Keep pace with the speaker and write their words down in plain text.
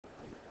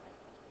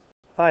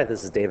Hi,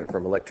 this is David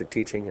from Electric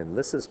Teaching, and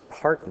this is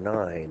part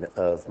 9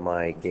 of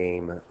my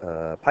game,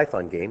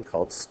 Python game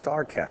called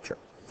Star Catcher.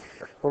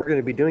 What we're going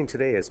to be doing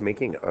today is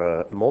making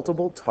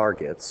multiple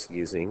targets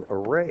using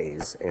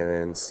arrays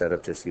instead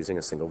of just using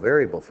a single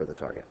variable for the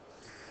target.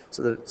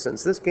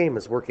 Since this game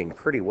is working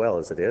pretty well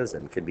as it is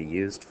and can be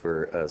used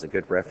as a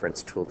good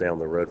reference tool down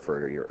the road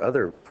for your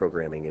other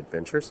programming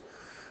adventures,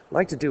 I'd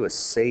like to do a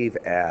save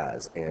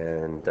as,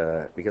 and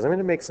because I'm going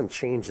to make some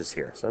changes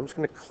here. So I'm just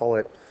going to call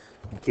it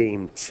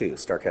Game 2,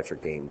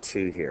 Starcatcher Game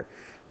 2 here.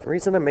 The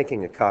reason I'm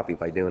making a copy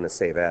by doing a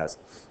save as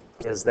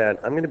is that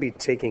I'm going to be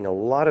taking a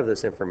lot of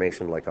this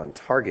information like on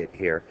target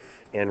here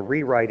and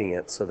rewriting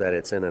it so that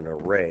it's in an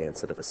array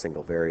instead of a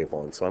single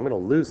variable, and so I'm going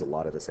to lose a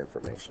lot of this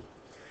information.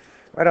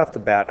 Right off the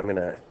bat, I'm going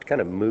to kind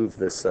of move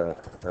this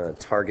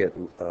target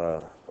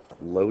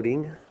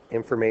loading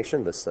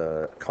information, this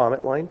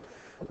comment line.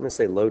 I'm going to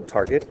say load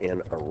target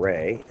in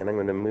array, and I'm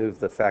going to move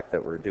the fact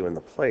that we're doing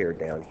the player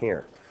down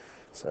here.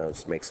 So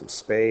just make some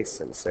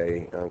space and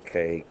say,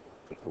 okay,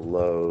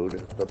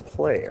 load the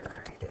player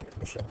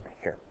image right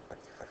here.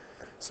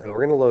 So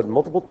we're going to load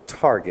multiple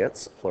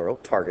targets, plural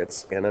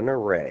targets, in an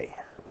array.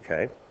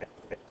 Okay.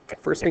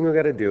 First thing we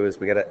got to do is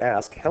we got to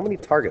ask how many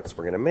targets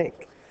we're going to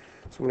make.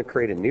 So I'm going to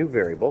create a new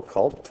variable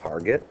called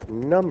target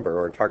number,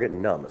 or target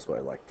num is what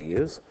I like to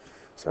use.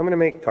 So I'm going to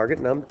make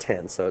target num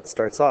 10, so it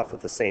starts off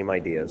with the same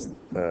ideas,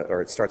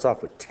 or it starts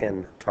off with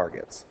 10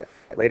 targets.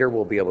 Later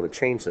we'll be able to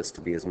change this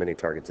to be as many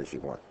targets as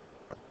you want.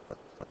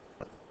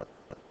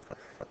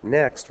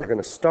 Next, we're going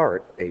to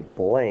start a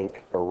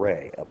blank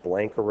array,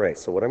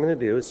 So what I'm going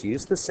to do is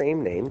use the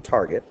same name,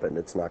 target, but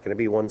it's not going to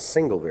be one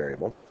single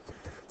variable.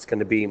 It's going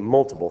to be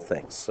multiple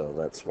things, so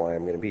that's why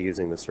I'm going to be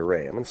using this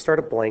array. I'm going to start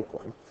a blank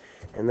one,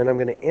 and then I'm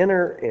going to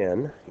enter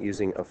in,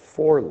 using a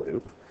for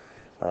loop,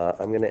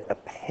 I'm going to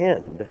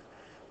append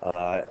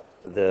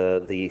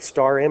the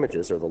star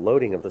images, or the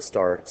loading of the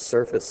star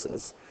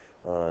surfaces,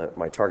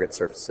 my target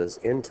surfaces,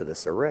 into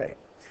this array.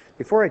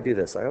 Before I do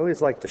this, I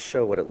always like to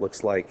show what it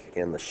looks like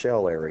in the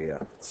shell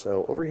area.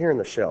 So over here in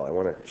the shell, I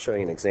want to show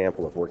you an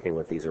example of working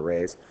with these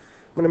arrays.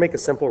 I'm going to make a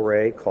simple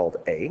array called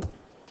A,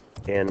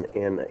 and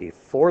in a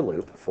for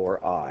loop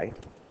for I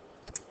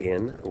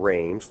in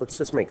range, let's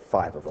just make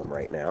 5 of them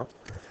right now.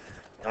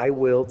 I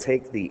will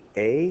take the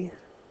A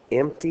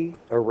empty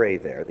array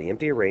there, the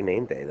empty array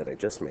named A that I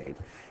just made,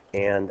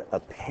 and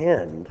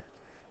append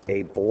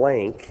a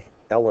blank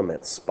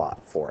element spot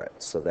for it,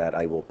 so that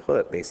I will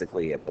put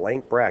basically a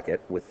blank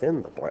bracket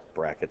within the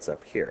brackets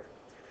up here.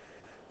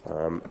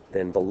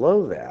 Then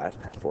below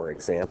that, for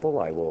example,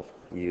 I will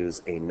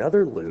use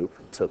another loop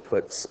to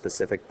put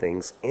specific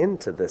things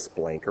into this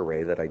blank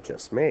array that I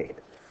just made.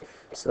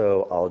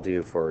 So I'll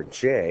do for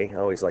J, I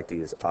always like to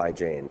use I,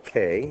 J, and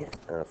K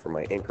for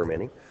my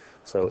incrementing.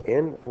 So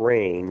in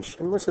range,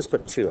 and let's just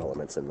put 2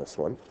 elements in this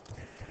one.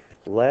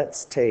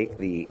 Let's take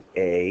the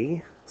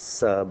A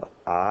sub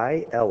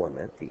I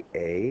element,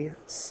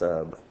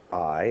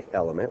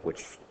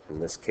 which in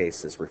this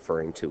case is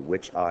referring to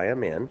which I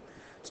am in,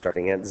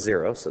 starting at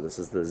 0. So this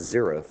is the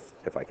 0th,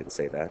 if I can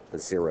say that, the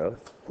 0th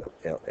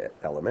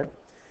element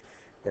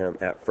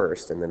at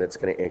first, and then it's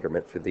going to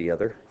increment through the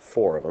other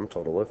 4 of them,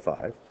 total of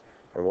 5.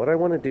 And what I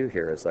want to do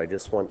here is I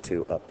just want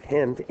to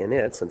append in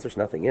it, since there's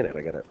nothing in it,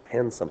 I got to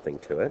append something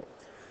to it.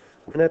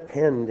 I'm going to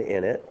append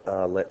in it,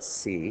 let's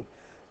see,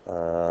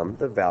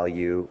 the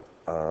value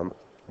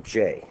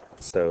j,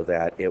 so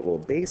that it will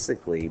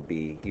basically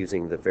be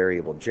using the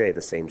variable j, the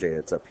same j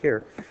that's up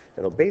here.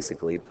 It'll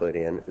basically put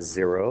in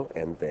 0,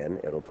 and then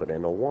it'll put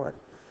in a 1.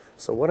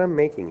 So what I'm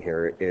making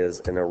here is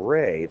an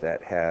array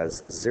that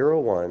has 0,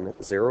 1,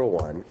 0,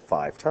 1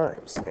 5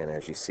 times. And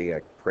as you see,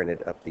 I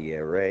printed up the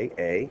array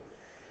A,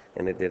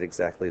 and it did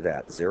exactly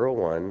that, 0,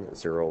 1,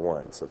 0,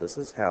 1. So this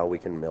is how we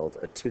can build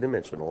a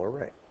 2-dimensional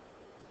array.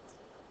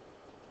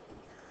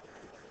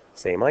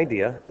 Same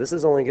idea. This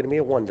is only going to be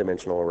a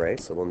 1-dimensional array,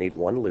 so we'll need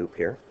one loop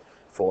here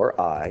for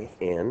I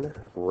in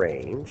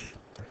range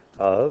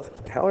of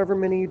however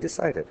many you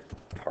decided,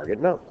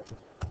 target num.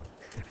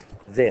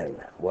 Then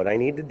what I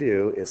need to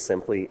do is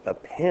simply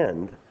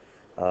append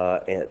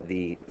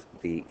the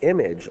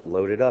image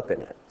loaded up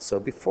in it. So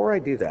before I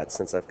do that,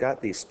 since I've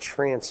got these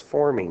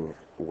transforming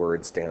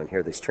words down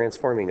here, this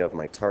transforming of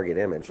my target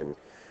image and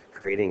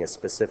creating a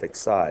specific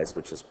size,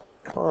 which is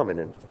common,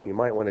 and you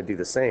might want to do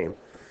the same,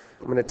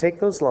 I'm going to take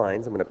those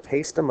lines, I'm going to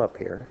paste them up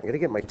here. I'm going to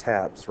get my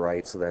tabs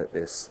right so that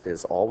this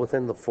is all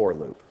within the for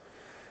loop.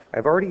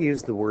 I've already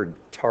used the word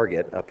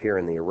target up here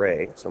in the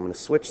array, so I'm going to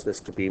switch this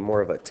to be more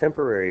of a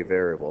temporary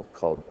variable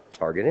called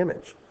target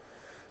image.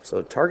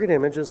 So target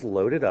image is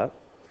loaded up,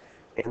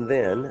 and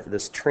then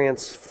this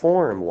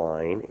transform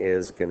line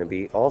is going to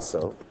be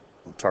also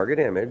target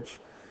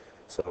image.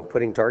 So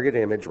putting target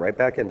image right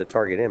back into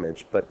target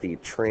image, but the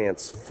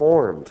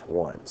transformed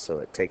one. So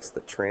it takes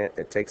the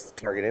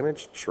target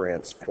image,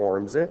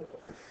 transforms it,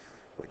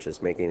 which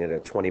is making it a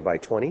 20 by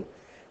 20,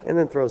 and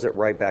then throws it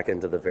right back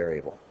into the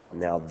variable.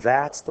 Now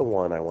that's the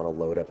one I want to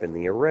load up in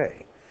the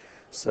array.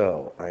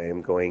 So I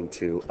am going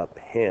to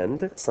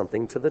append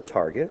something to the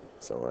target.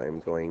 So I'm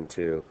going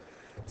to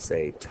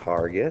say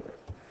target,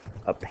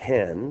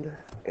 append,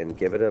 and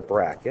give it a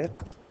bracket.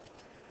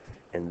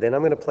 And then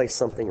I'm going to place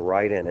something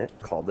right in it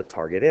called the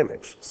target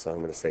image. So I'm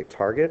going to say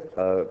target,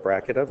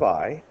 bracket of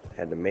I.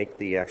 Had to make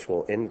the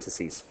actual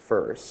indices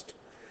first.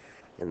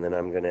 And then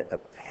I'm going to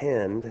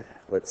append,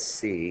 let's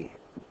see,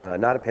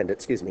 not append it,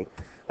 excuse me,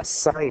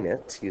 assign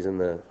it using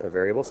the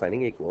variable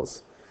assigning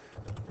equals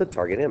the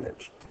target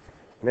image.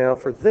 Now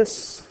for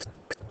this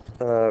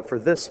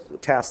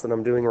task that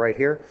I'm doing right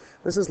here,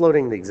 this is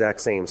loading the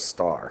exact same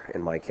star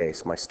in my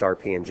case, my star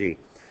PNG.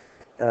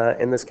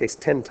 In this case,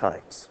 10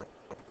 times.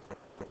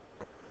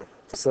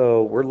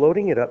 So we're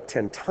loading it up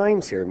 10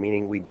 times here,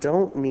 meaning we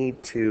don't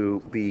need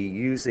to be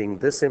using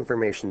this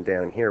information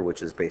down here,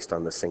 which is based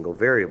on the single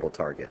variable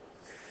target.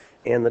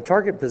 And the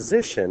target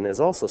position is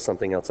also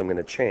something else I'm going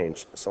to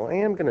change. So I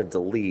am going to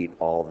delete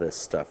all this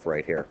stuff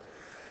right here.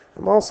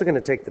 I'm also going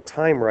to take the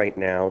time right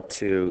now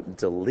to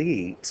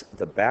delete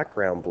the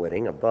background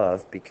blitting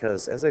above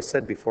because, as I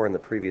said before in the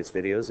previous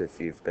videos, if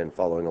you've been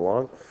following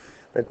along,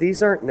 that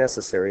these aren't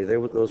necessary.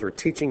 Those were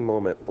teaching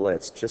moment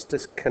blits just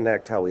to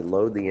connect how we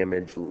load the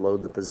image,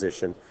 load the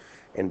position,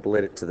 and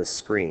blit it to the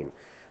screen.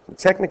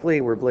 Technically,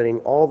 we're blitting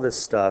all this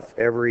stuff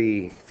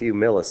every few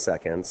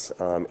milliseconds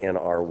in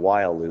our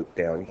while loop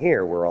down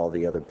here where all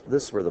the other,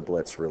 this is where the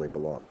blitz really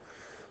belong.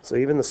 So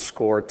even the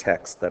score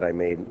text that I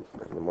made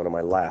in one of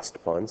my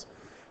last puns,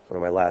 one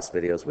of my last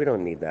videos, we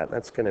don't need that.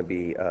 That's going to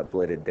be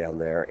blitted down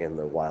there in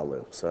the while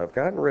loop. So I've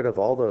gotten rid of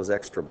all those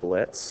extra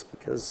blitz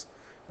because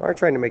we're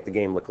trying to make the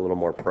game look a little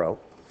more pro.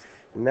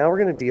 And now we're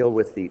going to deal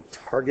with the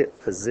target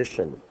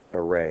position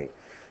array.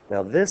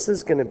 Now this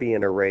is going to be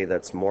an array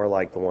that's more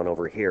like the one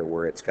over here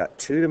where it's got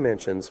 2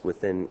 dimensions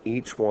within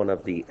each one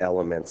of the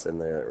elements in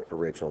the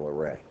original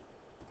array.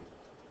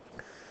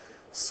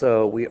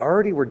 So we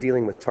already were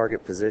dealing with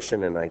target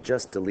position and I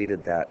just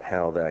deleted that,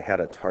 how I had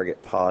a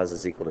target pos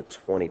is equal to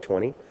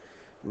 2020.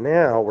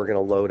 Now we're going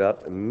to load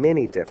up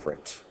many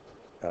different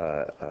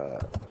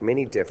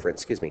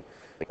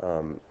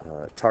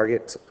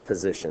target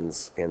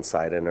positions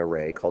inside an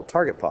array called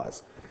target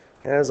pos.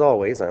 As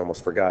always, I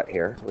almost forgot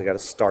here, we got to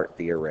start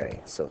the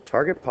array. So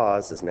target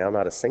pos is now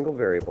not a single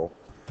variable,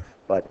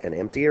 but an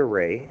empty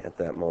array at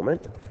that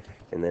moment.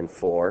 And then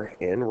for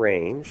in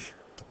range,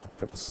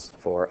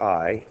 for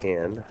I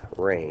in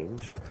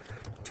range,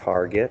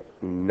 target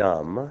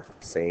num,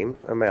 same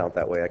amount.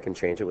 That way I can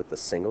change it with the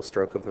single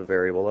stroke of a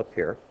variable up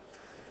here.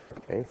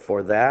 Okay,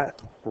 for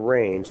that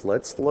range,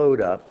 let's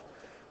load up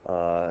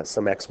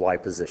some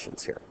XY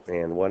positions here.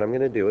 And what I'm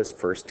going to do is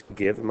first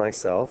give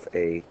myself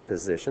a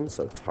position.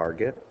 So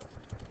target,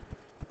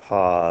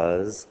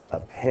 pos,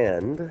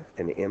 append,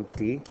 an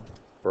empty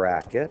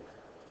bracket.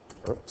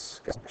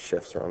 Oops, got my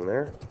shifts wrong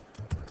there.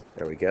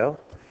 There we go.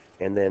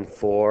 And then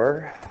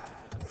for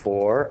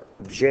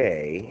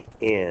J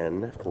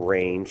in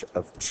range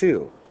of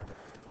 2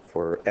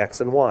 for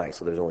X and Y.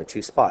 So there's only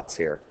 2 spots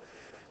here.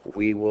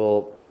 We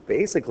will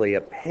basically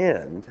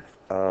append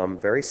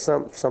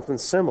something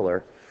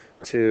similar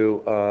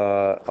to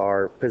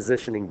our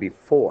positioning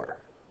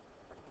before.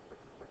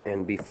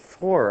 And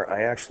before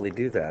I actually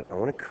do that, I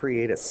want to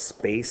create a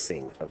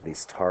spacing of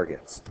these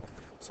targets.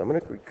 So I'm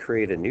going to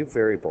create a new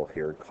variable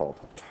here called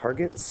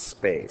target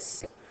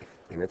space.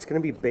 And it's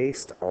going to be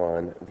based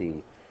on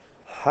the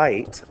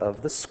height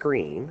of the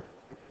screen.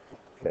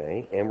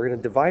 Okay, and we're going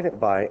to divide it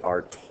by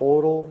our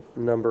total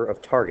number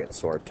of targets,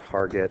 so our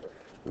target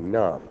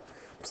num.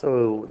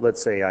 So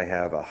let's say I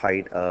have a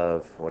height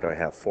of, what do I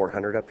have,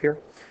 400 up here?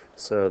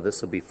 So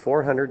this will be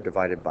 400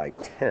 divided by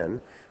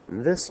 10.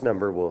 And this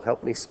number will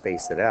help me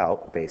space it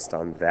out based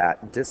on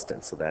that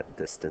distance. So that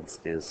distance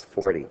is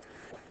 40.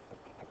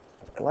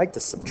 I like to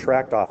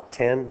subtract off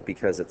 10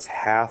 because it's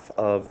half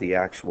of the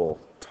actual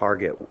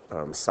target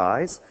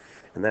size.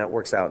 And that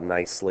works out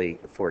nicely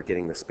for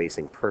getting the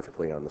spacing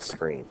perfectly on the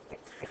screen.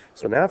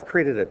 So now I've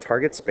created a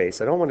target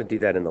space. I don't want to do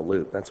that in the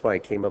loop. That's why I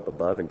came up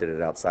above and did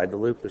it outside the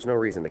loop. There's no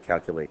reason to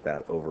calculate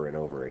that over and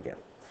over again.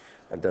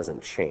 That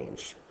doesn't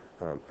change.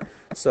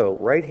 So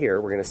right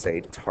here, we're going to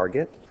say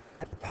target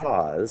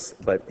pos,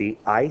 but the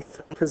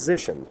ith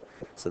position,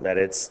 so that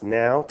it's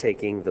now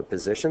taking the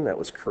position that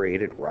was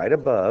created right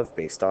above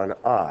based on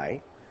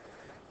I,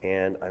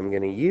 and I'm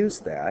going to use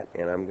that,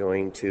 and I'm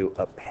going to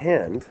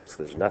append,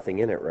 so there's nothing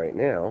in it right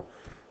now,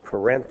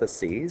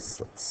 parentheses,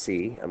 let's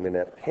see, I'm going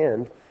to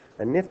append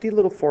a nifty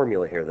little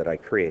formula here that I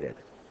created.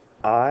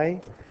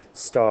 I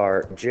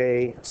star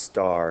J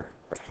star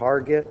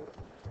target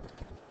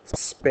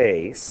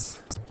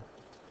space,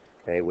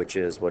 okay, which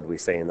is what we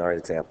say in our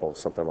example,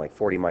 something like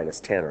 40 minus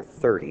 10 or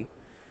 30.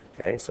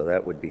 Okay, so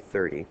that would be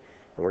 30. And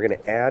we're going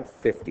to add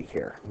 50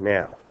 here.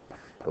 Now,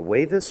 the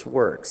way this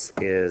works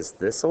is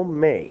this will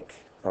make,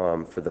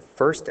 for the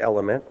first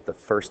element, the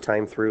first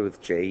time through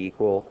with J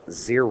equal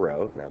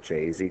 0. Now,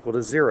 J is equal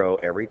to 0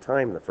 every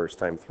time the first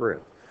time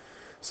through.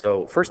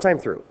 So, first time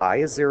through, I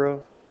is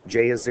 0,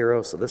 J is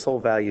 0, so this whole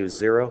value is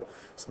 0.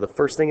 So the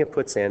first thing it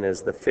puts in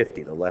is the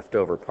 50, the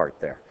leftover part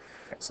there.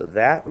 So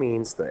that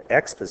means the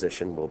X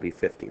position will be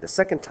 50. The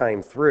second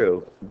time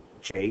through,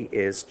 J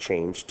is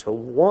changed to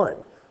 1.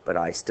 but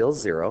I still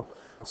 0,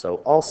 so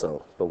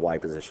also the Y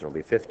position will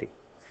be 50.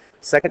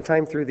 Second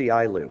time through the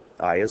I loop,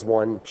 I is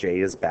 1, J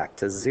is back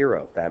to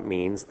 0. That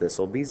means this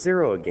will be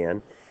 0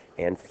 again,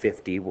 and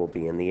 50 will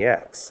be in the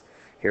X.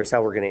 Here's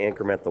how we're going to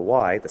increment the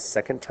Y. The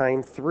second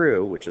time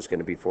through, which is going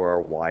to be for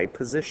our Y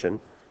position,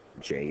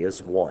 J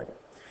is 1.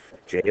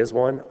 J is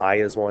 1, I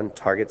is 1,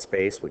 target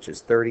space, which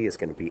is 30, is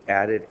going to be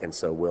added, and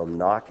so we'll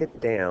knock it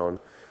down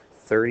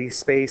 30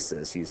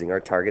 spaces using our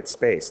target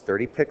space,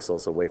 30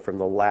 pixels away from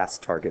the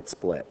last target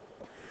split.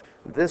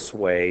 This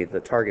way, the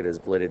target is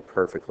blitted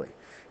perfectly.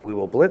 We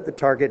will blit the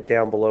target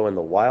down below in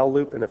the while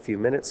loop in a few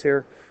minutes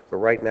here, but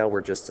right now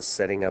we're just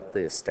setting up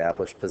the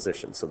established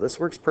position. So this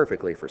works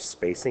perfectly for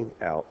spacing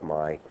out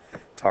my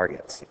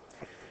targets.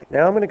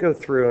 Now I'm going to go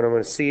through and I'm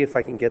going to see if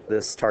I can get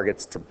this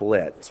targets to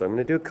blit. So I'm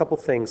going to do a couple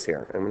things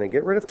here. I'm going to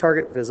get rid of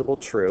target visible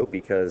true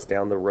because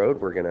down the road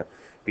we're going to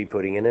be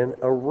putting in an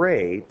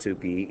array to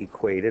be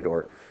equated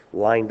or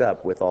lined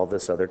up with all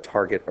this other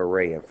target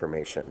array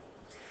information.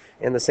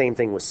 And the same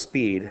thing with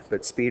speed,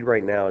 but speed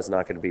right now is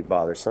not going to be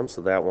bothersome,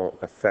 so that won't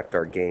affect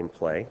our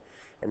gameplay.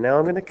 And now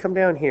I'm going to come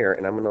down here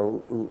and I'm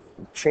going to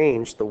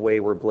change the way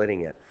we're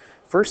blitting it.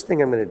 First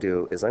thing I'm going to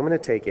do is I'm going to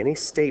take any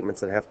statements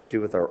that have to do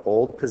with our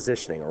old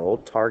positioning, our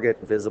old target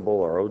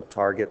visible, our old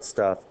target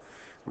stuff.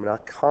 I'm going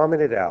to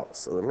comment it out.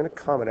 So I'm going to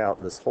comment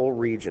out this whole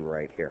region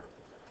right here.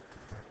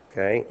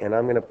 Okay, and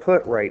I'm going to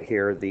put right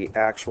here the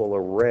actual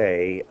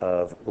array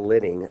of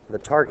blitting the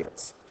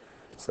targets.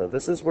 So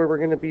this is where we're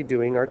going to be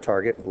doing our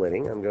target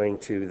blitting. I'm going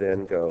to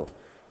then go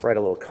write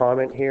a little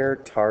comment here,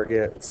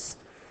 targets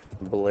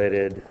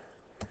blitted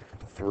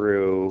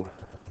through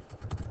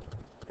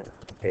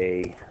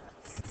a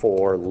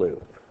for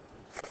loop.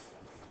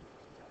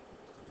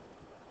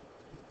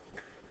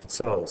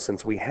 So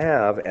since we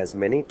have as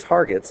many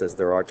targets as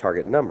there are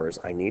target numbers,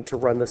 I need to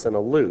run this in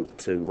a loop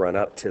to run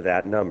up to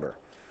that number.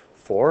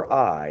 For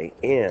I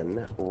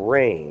in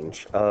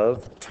range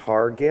of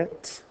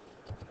target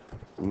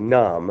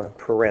num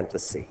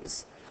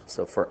parentheses.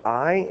 So for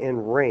I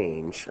in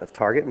range of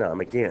target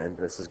num, again,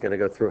 this is going to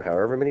go through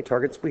however many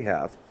targets we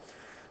have,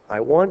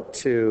 I want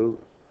to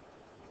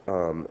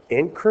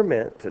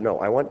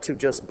I want to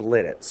just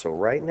blit it. So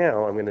right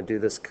now I'm going to do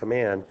this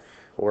command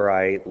where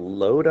I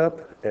load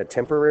up a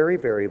temporary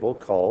variable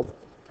called,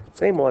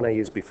 same one I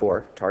used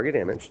before, target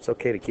image. It's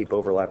okay to keep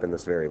overlapping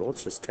this variable,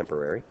 it's just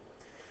temporary.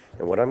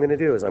 And what I'm going to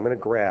do is I'm going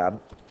to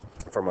grab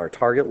from our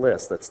target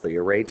list, that's the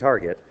array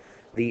target,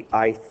 the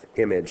ith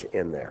image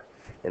in there,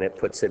 and it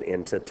puts it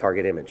into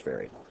target image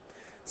variable.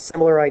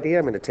 Similar idea,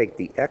 I'm going to take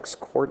the x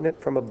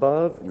coordinate from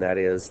above, and that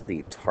is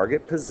the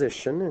target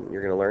position, and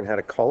you're going to learn how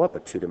to call up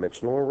a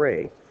two-dimensional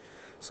array.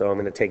 So I'm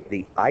going to take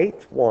the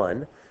ith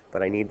one,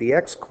 but I need the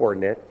x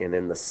coordinate, and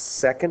in the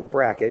second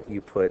bracket you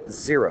put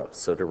 0,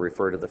 so to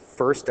refer to the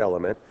first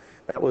element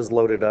that was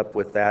loaded up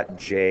with that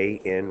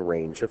j in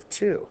range of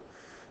 2.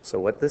 So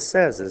what this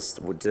says is,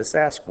 we'll just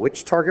ask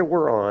which target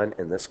we're on,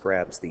 and this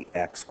grabs the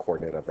x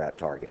coordinate of that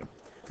target.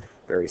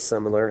 Very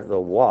similar, the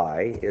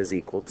y is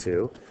equal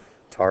to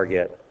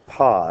target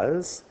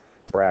pos,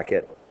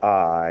 bracket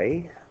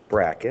I,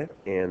 bracket,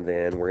 and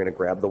then we're going to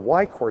grab the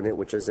y coordinate,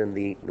 which is in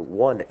the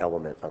one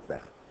element of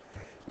that.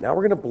 Now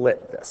we're going to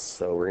blit this.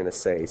 So we're going to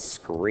say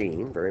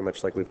screen, very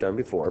much like we've done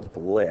before,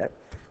 blit.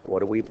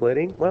 What are we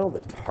blitting? Well,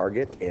 the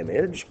target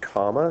image,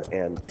 comma,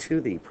 and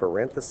to the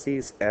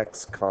parentheses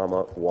x,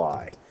 comma,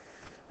 y.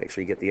 Make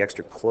sure you get the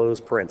extra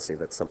close parenthesis.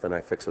 That's something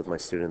I fix with my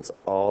students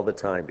all the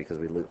time because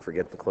we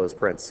forget the close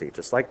parenthesis.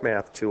 Just like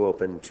math, 2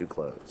 open, 2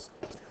 close.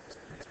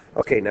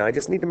 Okay, now I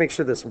just need to make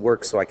sure this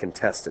works so I can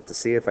test it to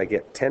see if I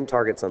get 10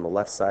 targets on the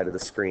left side of the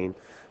screen.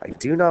 I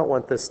do not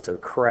want this to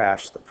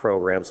crash the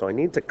program, so I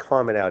need to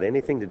comment out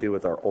anything to do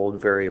with our old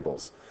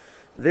variables.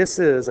 This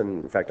is,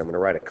 and in fact I'm going to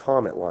write a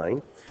comment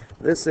line,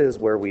 this is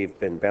where we've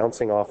been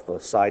bouncing off the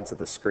sides of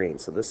the screen.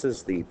 So this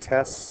is the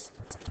tests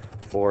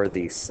for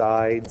the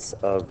sides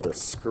of the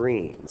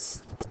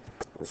screens.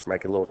 Just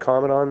make a little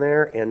comment on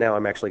there, and now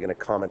I'm actually going to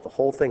comment the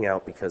whole thing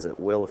out because it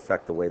will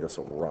affect the way this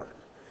will run.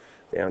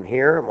 Down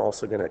here, I'm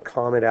also going to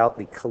comment out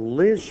the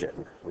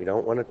collision. We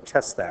don't want to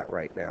test that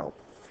right now.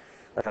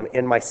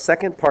 In my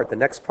second part, the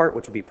next part,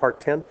 which will be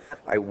part 10,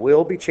 I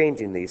will be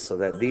changing these so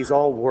that these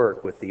all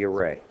work with the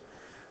array.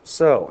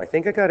 So I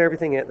think I got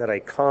everything that I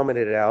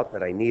commented out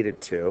that I needed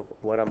to.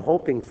 What I'm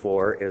hoping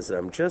for is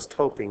I'm just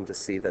hoping to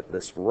see that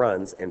this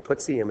runs and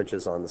puts the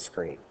images on the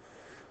screen.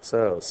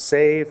 So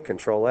save,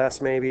 Control S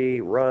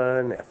maybe,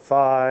 run,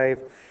 F5.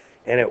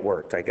 And it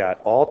worked. I got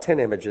all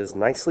 10 images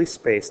nicely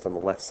spaced on the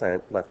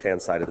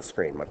left-hand side of the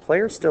screen. My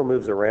player still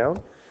moves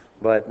around,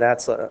 but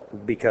that's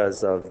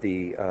because of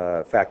the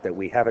fact that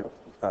we haven't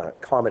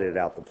commented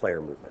out the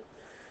player movement.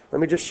 Let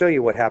me just show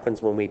you what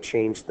happens when we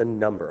change the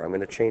number. I'm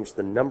going to change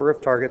the number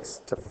of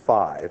targets to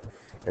 5,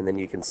 and then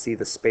you can see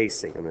the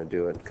spacing. I'm going to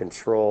do it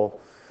Control,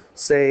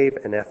 Save,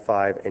 and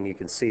F5, and you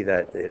can see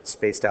that it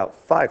spaced out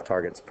 5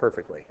 targets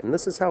perfectly. And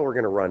this is how we're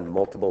going to run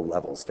multiple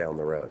levels down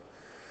the road.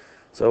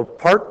 So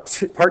part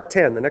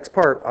 10, the next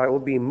part, I will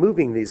be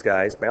moving these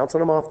guys, bouncing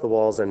them off the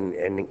walls, and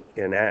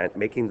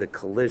making the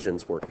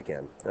collisions work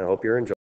again. I hope you're enjoying.